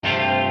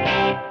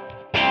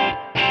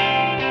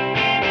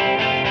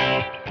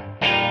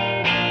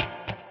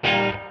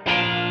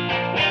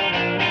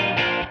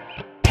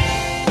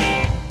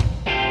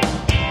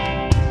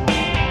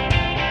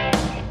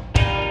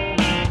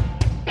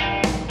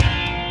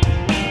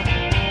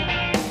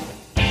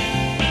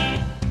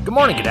Good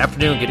morning, good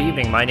afternoon, good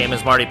evening. My name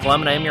is Marty Plum,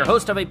 and I am your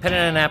host of a Pen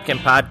and a Napkin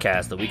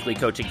podcast, the weekly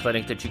coaching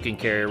clinic that you can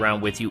carry around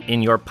with you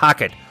in your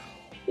pocket.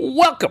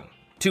 Welcome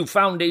to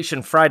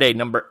Foundation Friday,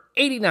 number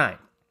 89.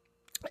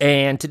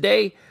 And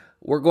today,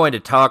 we're going to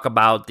talk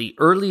about the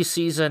early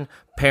season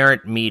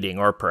parent meeting,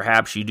 or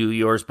perhaps you do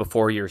yours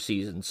before your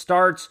season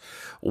starts.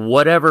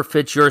 Whatever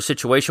fits your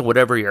situation,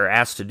 whatever you're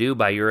asked to do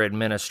by your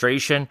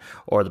administration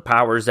or the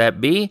powers that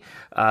be,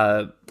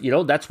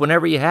 that's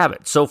whenever you have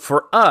it. So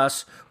for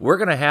us, we're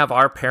going to have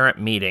our parent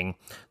meeting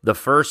the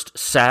first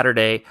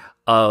Saturday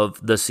of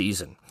the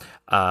season,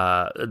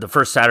 the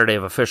first Saturday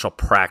of official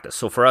practice.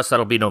 So for us,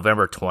 that'll be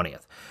November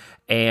 20th.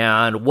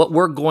 And what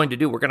we're going to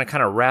do, we're going to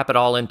kind of wrap it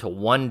all into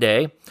one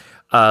day.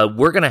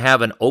 We're going to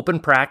have an open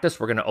practice.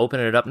 We're going to open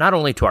it up not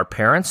only to our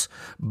parents,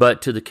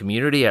 but to the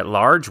community at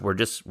large. We're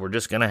just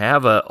going to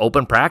have an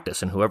open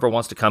practice, and whoever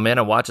wants to come in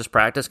and watch us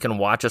practice can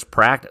watch us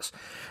practice.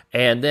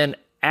 And then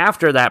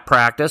after that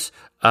practice,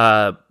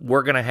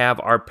 we're going to have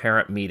our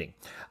parent meeting.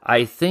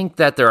 I think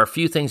that there are a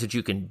few things that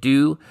you can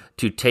do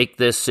to take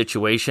this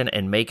situation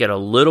and make it a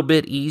little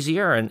bit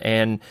easier,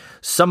 and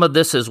some of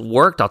this has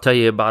worked. I'll tell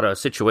you about a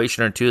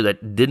situation or two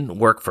that didn't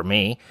work for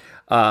me.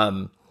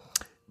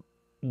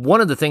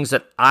 One of the things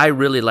that I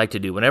really like to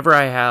do whenever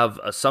I have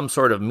some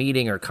sort of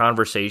meeting or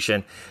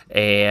conversation,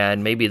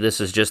 and maybe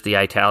this is just the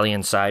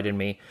Italian side in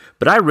me,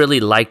 but I really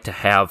like to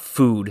have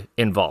food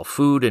involved,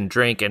 food and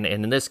drink. And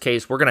in this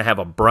case, we're going to have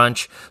a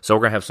brunch. So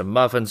we're going to have some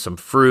muffins, some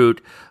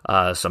fruit,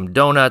 some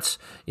donuts,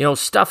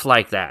 stuff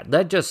like that.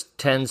 That just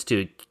tends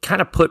to kind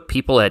of put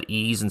people at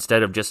ease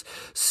instead of just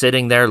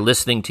sitting there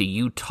listening to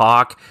you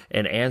talk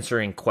and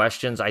answering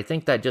questions. I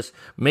think that just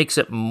makes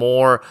it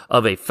more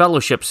of a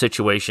fellowship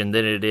situation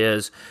than it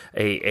is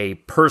a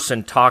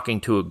person talking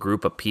to a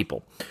group of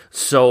people.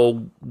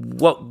 So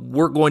what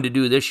we're going to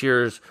do this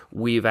year is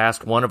we've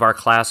asked one of our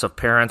class of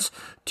parents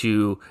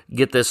to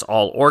get this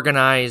all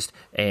organized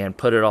and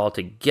put it all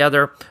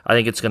together. I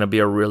think it's going to be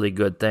a really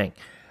good thing.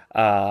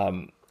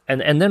 And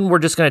then we're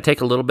just going to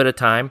take a little bit of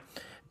time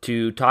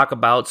to talk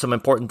about some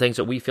important things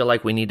that we feel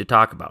like we need to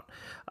talk about.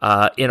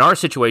 In our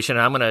situation,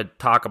 I'm going to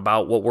talk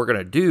about what we're going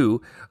to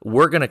do.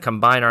 We're going to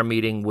combine our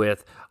meeting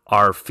with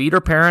our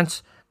feeder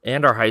parents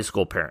and our high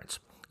school parents.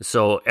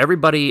 So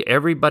everybody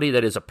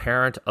that is a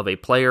parent of a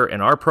player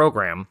in our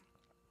program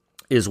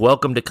is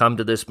welcome to come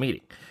to this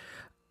meeting.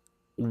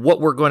 What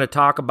we're going to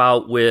talk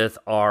about with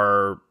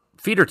our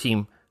feeder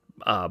team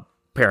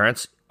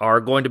parents are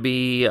going to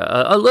be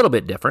a little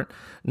bit different.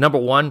 Number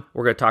one,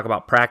 we're going to talk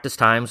about practice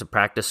times and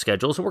practice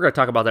schedules. So we're going to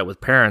talk about that with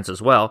parents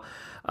as well.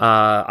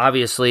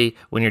 Obviously,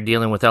 when you're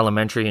dealing with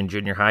elementary and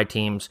junior high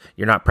teams,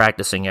 you're not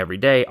practicing every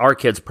day. Our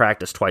kids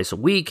practice twice a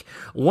week.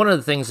 One of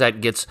the things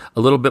that gets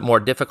a little bit more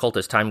difficult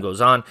as time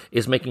goes on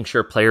is making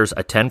sure players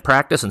attend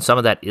practice, and some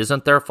of that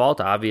isn't their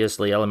fault.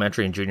 Obviously,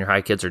 elementary and junior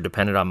high kids are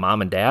dependent on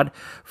mom and dad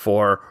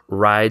for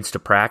rides to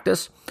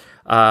practice.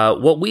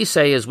 What we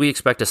say is we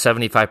expect a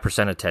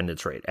 75%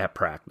 attendance rate at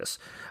practice.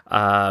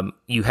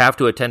 You have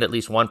to attend at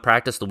least one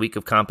practice the week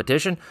of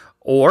competition,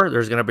 or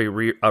there's going to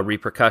be a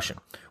repercussion.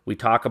 We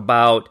talk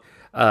about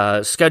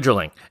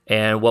scheduling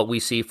and what we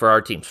see for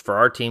our teams. For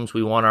our teams,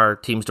 we want our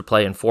teams to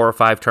play in 4 or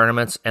 5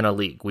 tournaments and a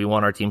league. We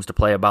want our teams to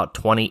play about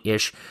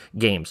 20-ish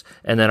games.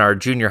 And then our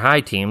junior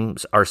high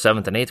teams, our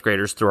 7th and 8th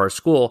graders through our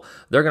school,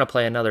 they're going to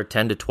play another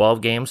 10 to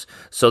 12 games.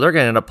 So they're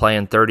going to end up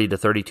playing 30 to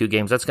 32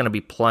 games. That's going to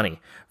be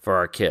plenty for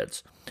our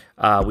kids.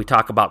 We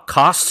talk about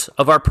costs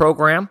of our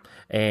program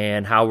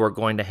and how we're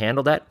going to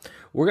handle that.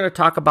 We're going to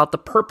talk about the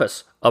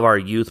purpose of our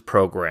youth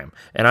program.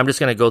 And I'm just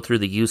going to go through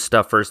the youth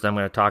stuff first, then I'm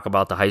going to talk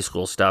about the high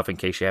school stuff in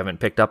case you haven't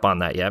picked up on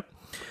that yet.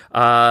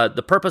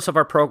 The purpose of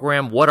our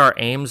program, what our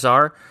aims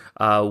are.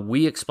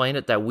 We explain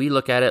it that we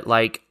look at it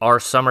like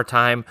our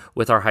summertime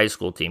with our high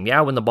school team.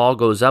 Yeah, when the ball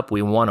goes up,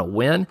 we want to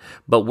win,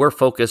 but we're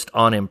focused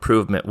on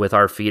improvement with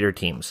our feeder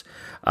teams.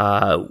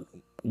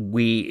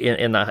 We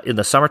in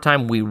the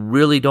summertime, we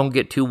really don't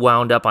get too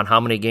wound up on how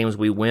many games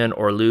we win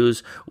or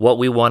lose. What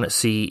we want to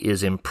see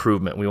is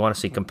improvement. We want to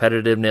see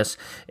competitiveness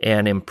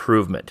and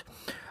improvement.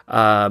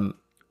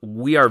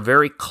 We are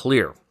very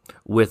clear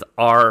with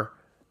our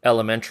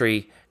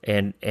elementary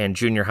and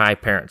junior high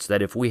parents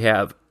that if we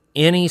have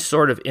any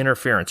sort of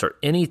interference or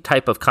any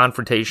type of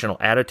confrontational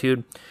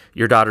attitude,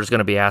 your daughter's going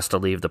to be asked to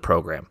leave the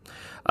program.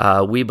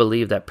 We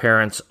believe that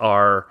parents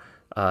are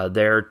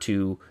there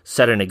to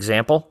set an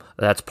example.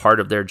 That's part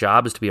of their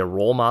job, is to be a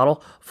role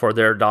model for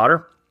their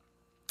daughter,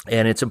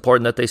 and it's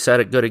important that they set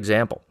a good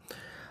example.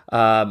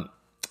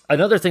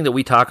 Another thing that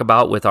we talk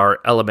about with our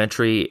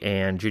elementary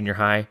and junior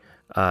high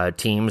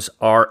teams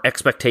are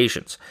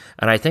expectations,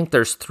 and I think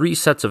there's 3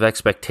 sets of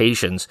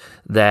expectations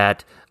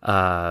that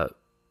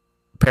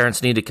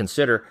parents need to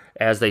consider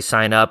as they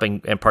sign up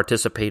and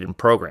participate in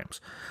programs.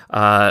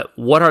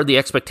 What are the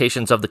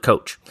expectations of the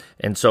coach?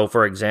 And so,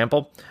 for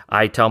example,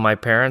 I tell my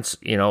parents,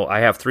 I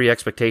have 3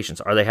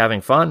 expectations. Are they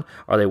having fun?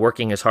 Are they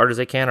working as hard as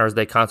they can? Or are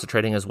they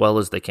concentrating as well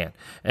as they can?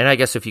 And I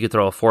guess if you could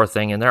throw a 4th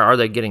thing in there, are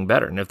they getting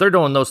better? And if they're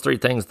doing those 3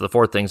 things, the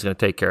 4th thing is going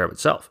to take care of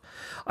itself.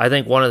 I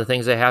think one of the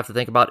things they have to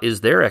think about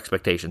is their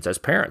expectations as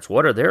parents.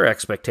 What are their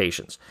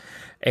expectations?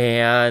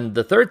 And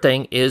the 3rd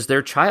thing is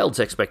their child's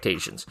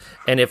expectations.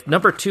 And if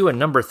number 2 and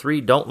number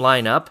 3 don't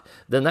line up,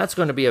 then that's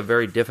going to be a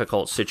very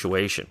difficult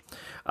situation.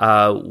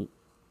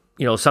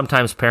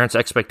 Sometimes parents'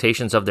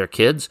 expectations of their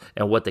kids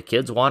and what the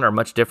kids want are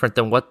much different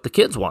than what the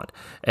kids want,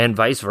 and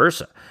vice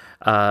versa.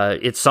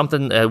 It's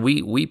something that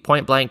we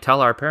point blank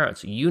tell our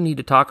parents, you need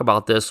to talk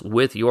about this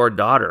with your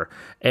daughter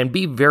and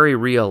be very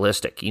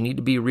realistic. You need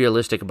to be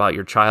realistic about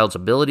your child's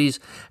abilities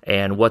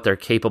and what they're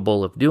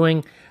capable of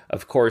doing.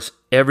 Of course,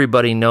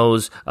 everybody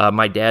knows,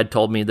 my dad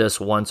told me this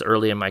once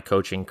early in my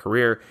coaching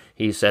career.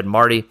 He said,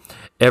 Marty,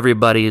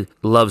 everybody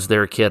loves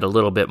their kid a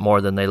little bit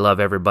more than they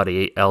love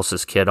everybody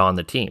else's kid on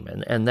the team.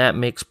 And that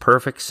makes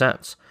perfect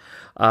sense.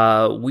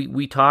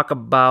 We talk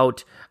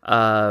about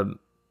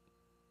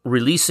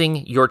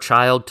releasing your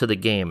child to the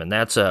game. And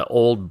that's an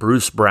old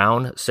Bruce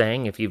Brown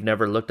saying. If you've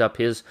never looked up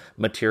his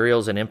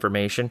materials and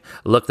information,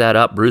 look that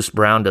up. Bruce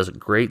Brown does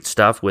great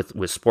stuff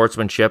with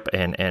sportsmanship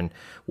and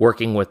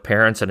working with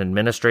parents and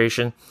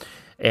administration.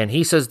 And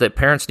he says that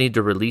parents need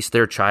to release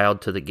their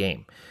child to the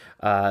game.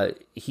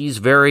 He's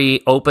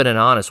very open and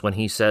honest when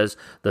he says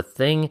the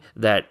thing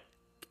that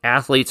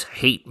athletes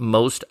hate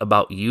most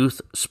about youth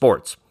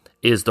sports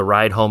is the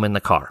ride home in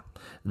the car.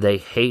 They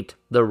hate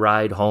the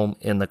ride home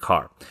in the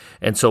car.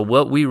 And so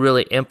what we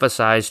really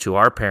emphasize to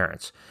our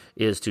parents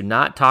is to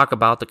not talk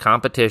about the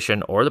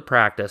competition or the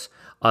practice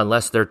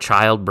unless their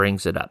child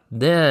brings it up.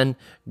 Then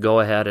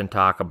go ahead and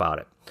talk about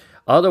it.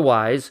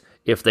 Otherwise,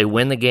 if they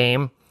win the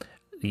game,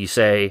 you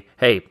say,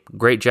 hey,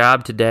 great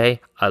job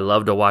today. I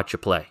love to watch you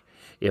play.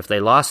 If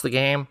they lost the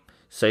game,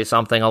 say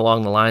something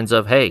along the lines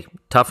of, hey,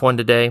 tough one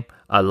today.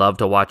 I love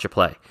to watch you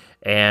play.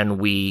 And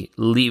we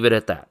leave it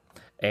at that.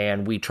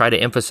 And we try to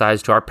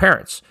emphasize to our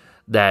parents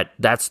that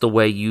that's the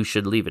way you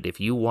should leave it.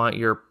 If you want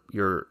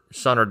your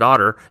son or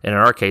daughter, and in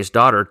our case,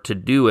 daughter, to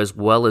do as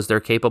well as they're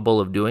capable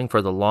of doing for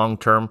the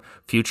long-term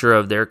future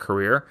of their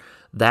career,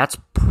 that's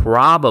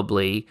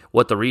probably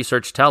what the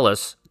research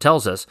tells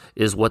us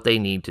is what they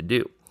need to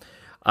do.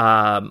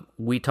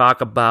 We talk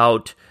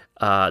about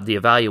the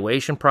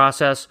evaluation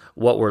process,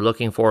 what we're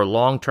looking for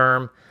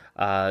long-term.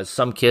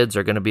 Some kids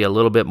are going to be a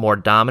little bit more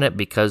dominant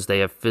because they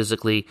have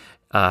physically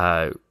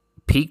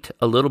peaked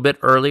a little bit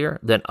earlier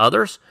than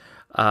others.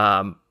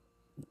 That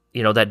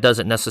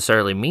doesn't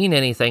necessarily mean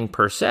anything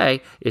per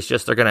se. It's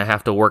just they're going to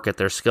have to work at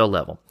their skill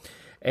level.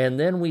 And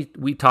then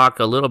we talk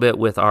a little bit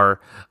with our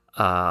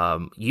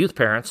youth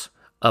parents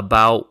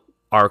about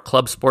our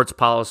club sports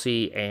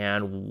policy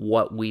and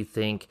what we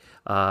think,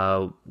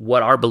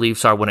 what our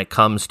beliefs are when it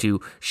comes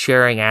to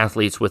sharing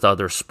athletes with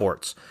other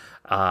sports.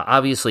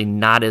 Obviously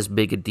not as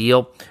big a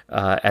deal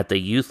at the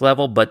youth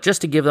level, but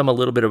just to give them a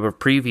little bit of a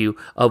preview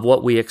of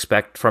what we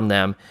expect from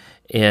them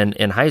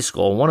in high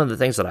school. One of the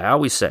things that I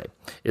always say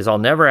is I'll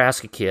never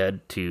ask a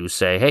kid to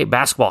say, hey,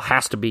 basketball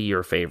has to be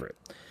your favorite.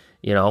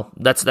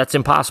 That's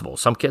impossible.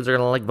 Some kids are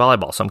going to like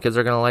volleyball. Some kids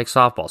are going to like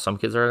softball. Some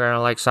kids are going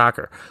to like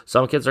soccer.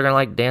 Some kids are going to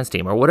like dance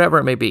team or whatever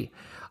it may be.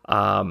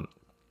 I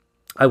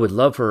would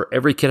love for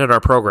every kid at our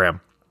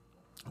program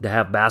to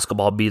have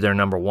basketball be their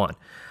number one,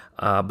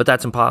 but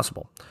that's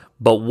impossible.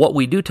 But what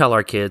we do tell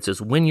our kids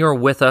is when you're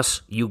with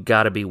us, you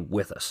got to be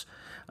with us,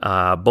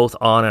 both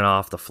on and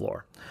off the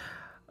floor.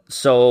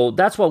 So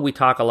that's what we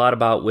talk a lot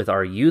about with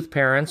our youth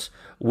parents.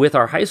 With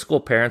our high school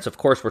parents, of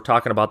course, we're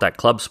talking about that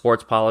club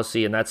sports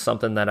policy, and that's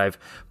something that I've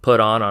put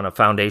on a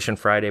Foundation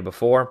Friday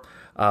before.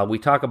 We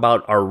talk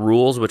about our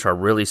rules, which are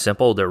really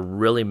simple. They're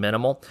really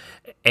minimal.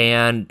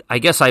 And I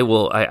guess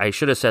I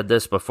should have said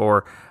this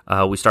before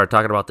we started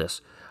talking about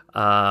this.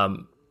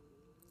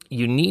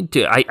 You need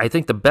to, I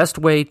think the best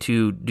way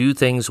to do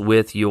things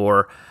with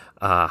your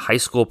high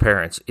school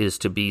parents is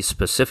to be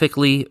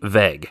specifically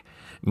vague,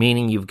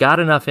 meaning you've got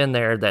enough in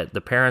there that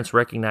the parents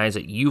recognize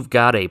that you've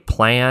got a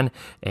plan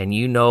and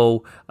you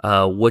know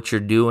what you're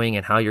doing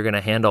and how you're going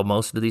to handle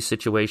most of these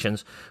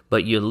situations,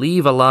 but you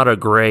leave a lot of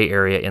gray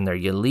area in there.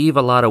 You leave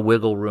a lot of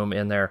wiggle room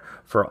in there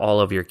for all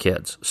of your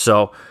kids.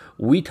 So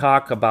we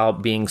talk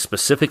about being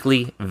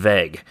specifically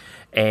vague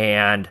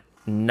and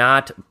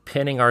not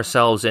pinning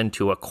ourselves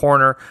into a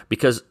corner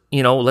because,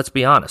 let's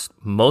be honest,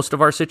 most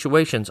of our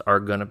situations are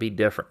going to be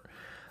different.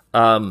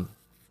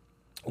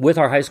 With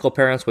our high school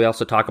parents, we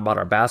also talk about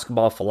our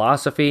basketball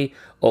philosophy,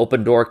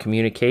 open door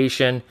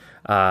communication,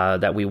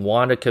 that we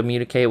want to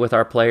communicate with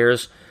our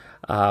players.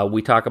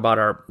 We talk about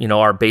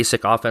our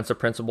basic offensive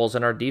principles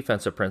and our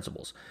defensive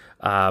principles.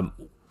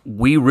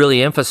 We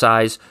really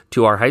emphasize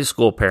to our high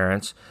school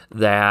parents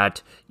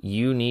that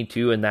you need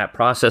to, in that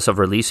process of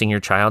releasing your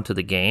child to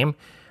the game,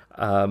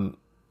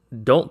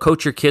 don't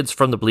coach your kids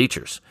from the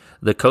bleachers.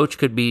 The coach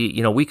could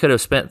be, we could have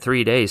spent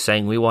 3 days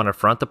saying we want to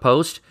front the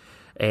post,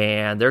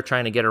 and they're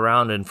trying to get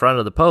around in front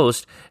of the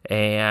post,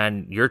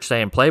 and you're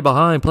saying, play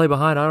behind, play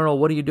behind. I don't know,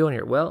 what are you doing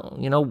here? Well,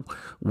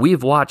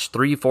 we've watched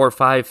 3, 4,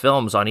 5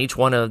 films on each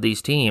one of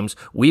these teams.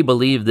 We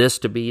believe this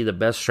to be the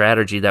best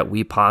strategy that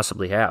we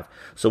possibly have.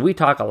 So we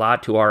talk a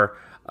lot to our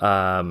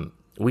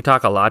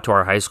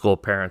high school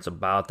parents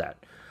about that.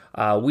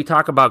 We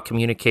talk about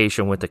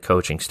communication with the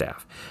coaching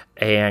staff,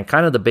 and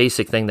kind of the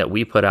basic thing that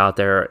we put out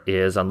there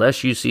is,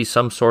 unless you see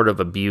some sort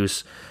of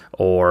abuse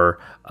or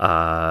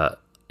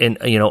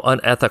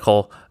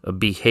unethical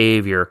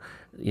behavior,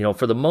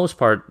 for the most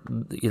part,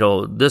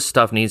 this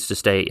stuff needs to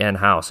stay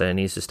in-house, and it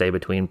needs to stay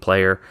between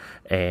player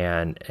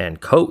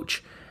and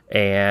coach.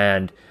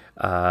 And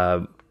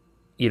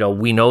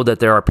we know that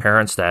there are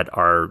parents that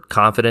are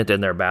confident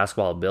in their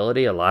basketball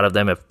ability. A lot of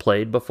them have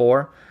played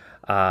before.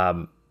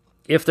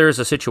 If there's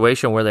a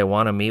situation where they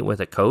want to meet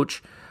with a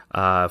coach,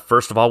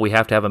 first of all, we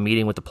have to have a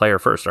meeting with the player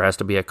first. There has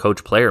to be a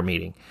coach-player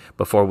meeting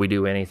before we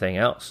do anything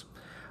else.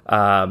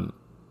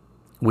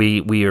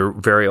 We are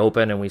very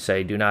open, and we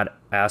say, do not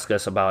ask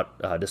us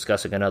about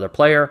discussing another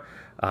player.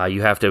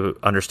 You have to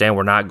understand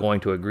we're not going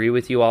to agree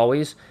with you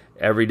always.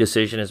 Every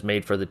decision is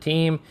made for the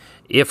team.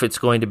 If it's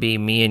going to be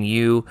me and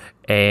you,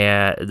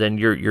 and then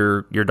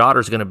your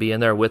daughter's going to be in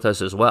there with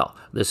us as well.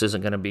 This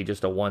isn't going to be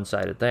just a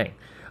one-sided thing.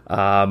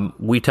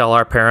 We tell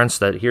our parents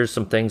that here's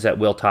some things that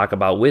we'll talk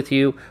about with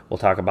you. We'll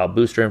talk about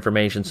booster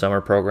information,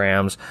 summer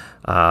programs,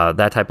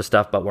 that type of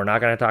stuff, but we're not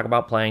going to talk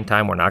about playing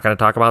time. We're not going to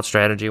talk about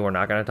strategy. We're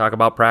not going to talk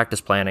about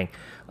practice planning.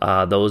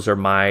 Those are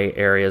my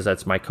areas.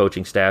 That's my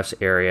coaching staff's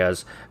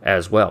areas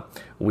as well.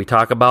 We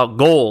talk about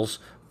goals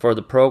for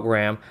the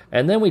program,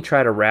 and then we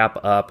try to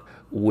wrap up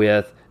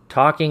with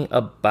talking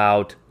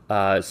about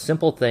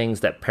simple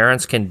things that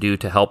parents can do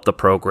to help the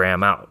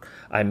program out.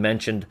 I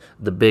mentioned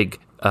the big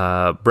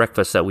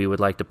breakfast that we would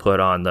like to put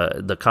on,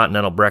 the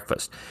continental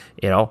breakfast.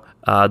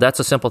 That's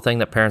a simple thing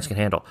that parents can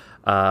handle,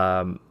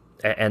 and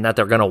that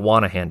they're going to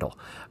want to handle.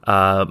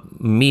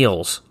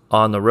 Meals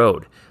on the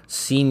road,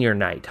 senior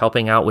night,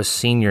 helping out with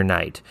senior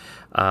night,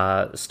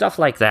 stuff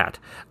like that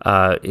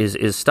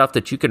is stuff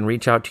that you can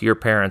reach out to your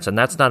parents, and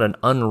that's not an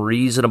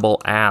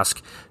unreasonable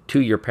ask to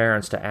your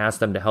parents to ask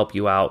them to help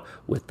you out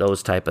with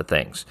those type of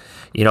things.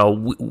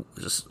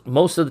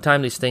 Most of the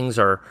time these things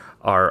are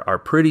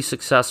pretty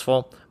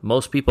successful.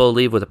 Most people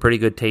leave with a pretty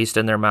good taste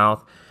in their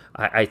mouth.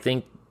 I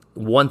think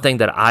one thing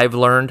that I've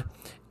learned,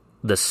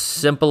 the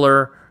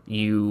simpler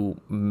you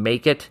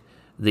make it,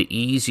 the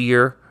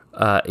easier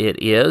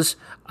it is.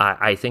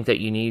 I think that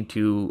you need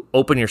to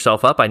open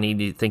yourself up.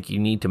 think you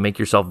need to make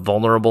yourself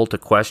vulnerable to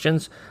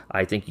questions.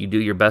 I think you do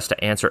your best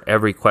to answer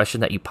every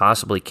question that you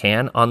possibly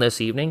can on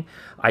this evening.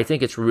 I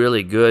think it's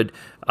really good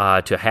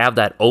to have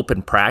that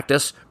open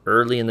practice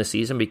early in the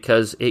season,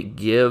 because it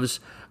gives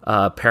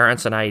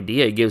parents an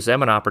idea. It gives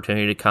them an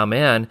opportunity to come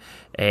in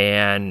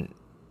and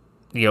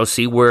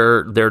see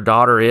where their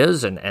daughter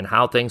is and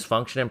how things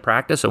function in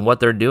practice and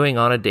what they're doing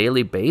on a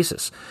daily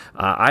basis.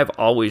 I've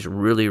always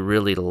really,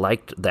 really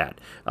liked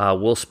that.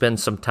 We'll spend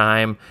some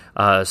time,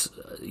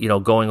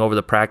 going over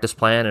the practice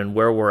plan and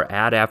where we're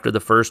at after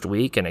the first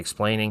week and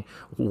explaining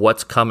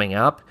what's coming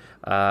up.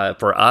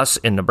 For us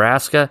in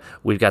Nebraska,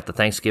 we've got the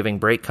Thanksgiving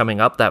break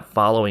coming up that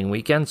following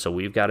weekend, so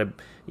we've got to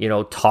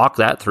talk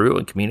that through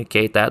and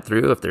communicate that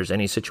through if there's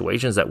any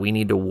situations that we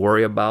need to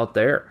worry about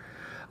there.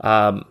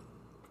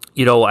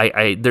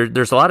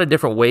 There's a lot of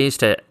different ways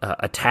to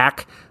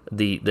attack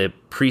the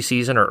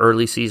preseason or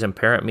early season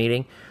parent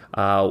meeting.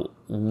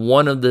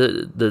 One of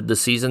the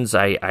seasons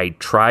I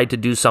tried to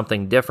do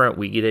something different.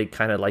 We did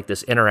kind of like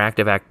this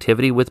interactive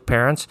activity with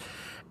parents.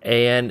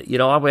 And,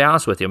 I'll be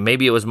honest with you,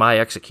 maybe it was my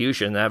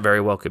execution, that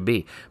very well could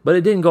be, but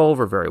it didn't go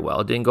over very well.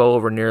 It didn't go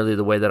over nearly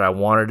the way that I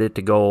wanted it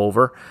to go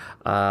over.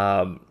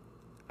 I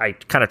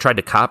kind of tried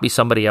to copy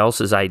somebody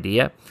else's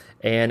idea,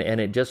 and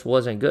it just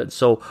wasn't good.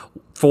 So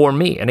for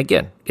me, and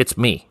again, it's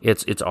me,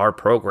 it's our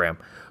program,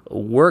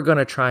 we're going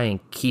to try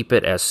and keep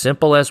it as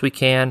simple as we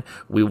can.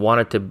 We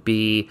want it to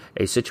be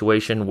a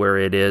situation where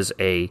it is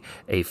a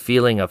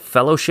feeling of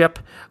fellowship,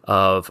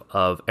 of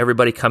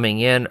everybody coming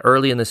in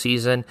early in the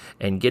season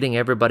and getting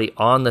everybody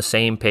on the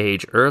same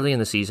page early in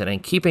the season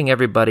and keeping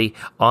everybody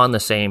on the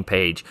same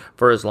page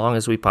for as long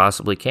as we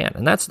possibly can.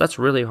 And that's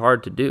really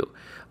hard to do.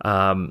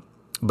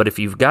 But if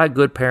you've got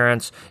good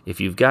parents,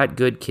 if you've got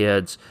good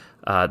kids,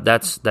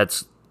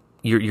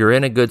 you're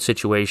in a good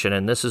situation,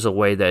 and this is a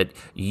way that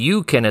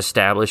you can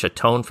establish a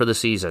tone for the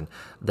season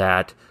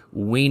that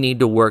we need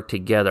to work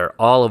together,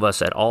 all of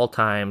us at all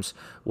times,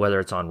 whether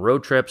it's on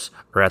road trips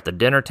or at the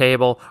dinner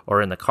table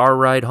or in the car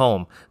ride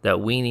home,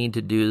 that we need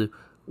to do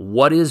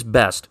what is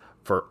best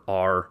for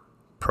our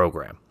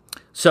program.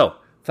 So,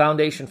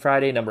 Foundation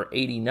Friday number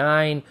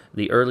 89,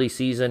 the early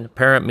season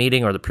parent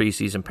meeting or the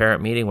preseason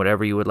parent meeting,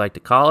 whatever you would like to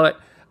call it.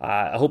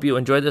 I hope you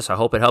enjoyed this. I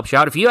hope it helps you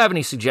out. If you have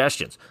any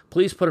suggestions,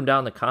 please put them down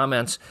in the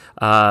comments.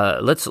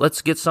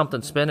 Let's get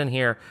something spinning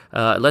here.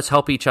 Let's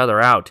help each other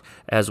out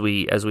as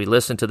we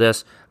listen to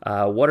this.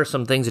 What are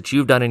some things that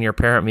you've done in your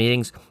parent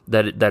meetings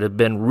that have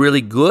been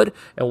really good,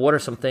 and what are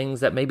some things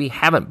that maybe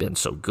haven't been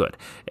so good?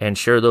 And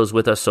share those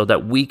with us so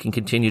that we can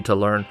continue to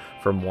learn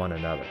from one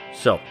another.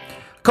 So,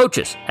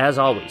 coaches, as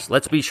always,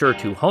 let's be sure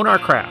to hone our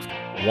craft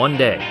one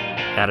day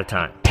at a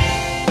time.